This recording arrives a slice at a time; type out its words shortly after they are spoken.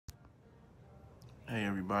Hey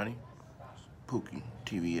everybody, Pookie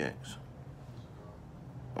TVX.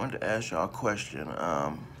 Wanted to ask y'all a question.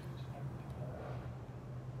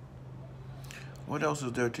 What else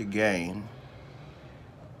is there to gain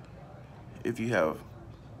if you have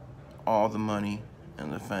all the money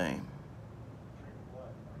and the fame?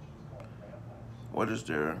 What is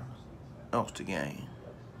there else to gain?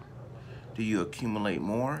 Do you accumulate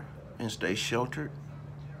more and stay sheltered?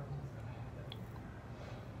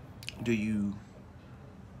 Do you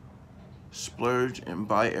splurge and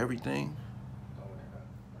buy everything?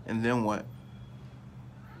 And then what?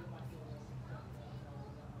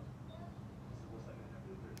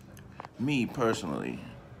 Me personally,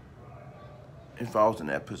 if I was in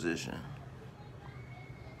that position,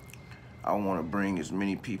 I want to bring as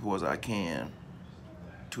many people as I can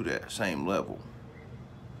to that same level.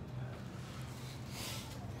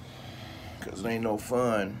 Because it ain't no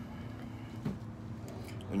fun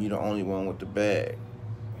when you're the only one with the bag.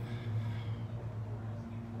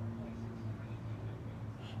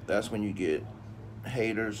 That's when you get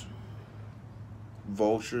haters,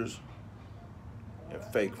 vultures, and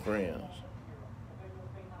fake friends.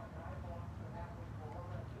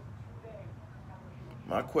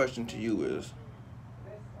 My question to you is,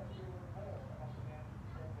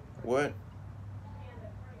 what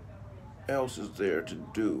else is there to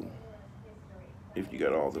do if you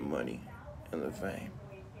got all the money and the fame?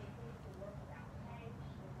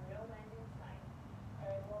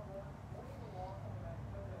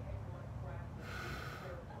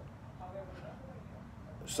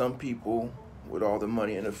 Some people with all the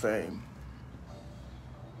money and the fame,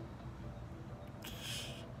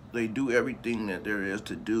 they do everything that there is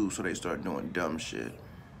to do, so they start doing dumb shit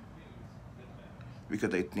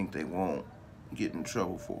because they think they won't get in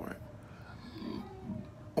trouble for it,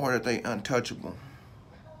 or that they untouchable.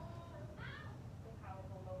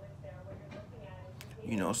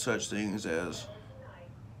 You know, such things as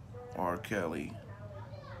R. Kelly,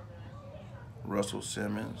 Russell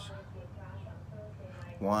Simmons,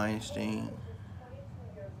 Weinstein,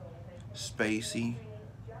 Spacey,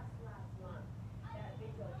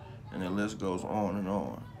 and the list goes on and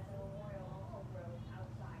on.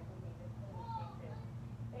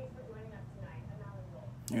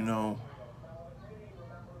 You know,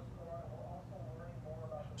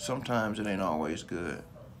 sometimes it ain't always good.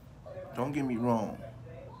 Don't get me wrong.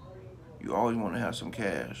 You always want to have some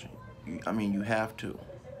cash. You have to.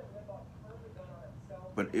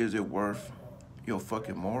 But is it worth your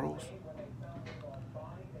fucking morals?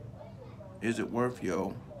 Is it worth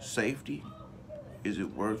your safety? Is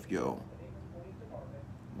it worth your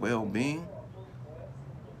well-being?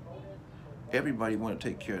 Everybody want to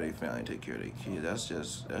take care of their family, take care of their kids.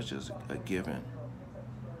 That's just a given.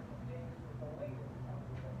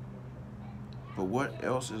 But what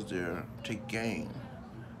else is there to gain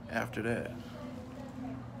after that?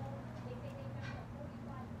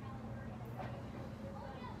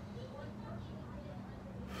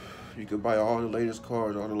 You could buy all the latest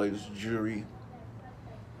cars, all the latest jewelry,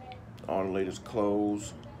 all the latest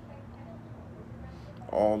clothes,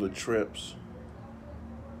 all the trips.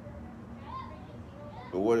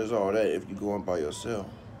 But what is all that if you're going by yourself?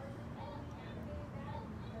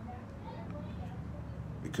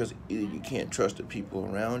 Because either you can't trust the people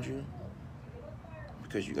around you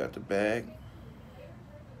because you got the bag,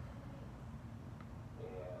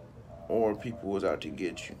 or people was out to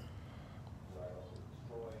get you.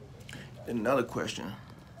 Another question,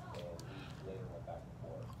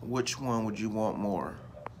 which one would you want more,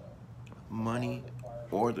 money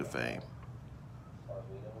or the fame?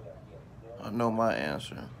 I know my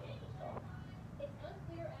answer.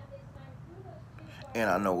 And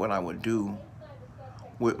I know what I would do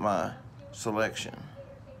with my selection.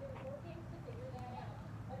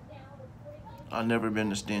 I've never been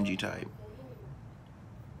the stingy type.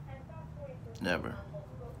 Never.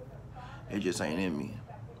 It just ain't in me.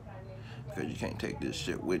 Because you can't take this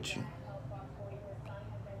shit with you.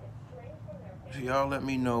 So y'all let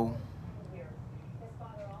me know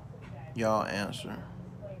y'all answer.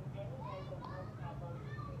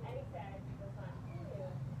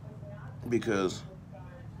 Because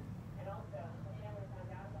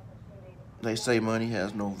they say money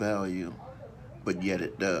has no value, but yet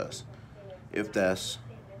it does, if that's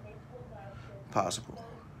possible.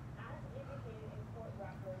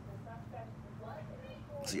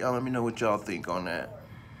 So y'all let me know what y'all think on that.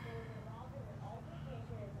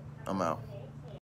 I'm out.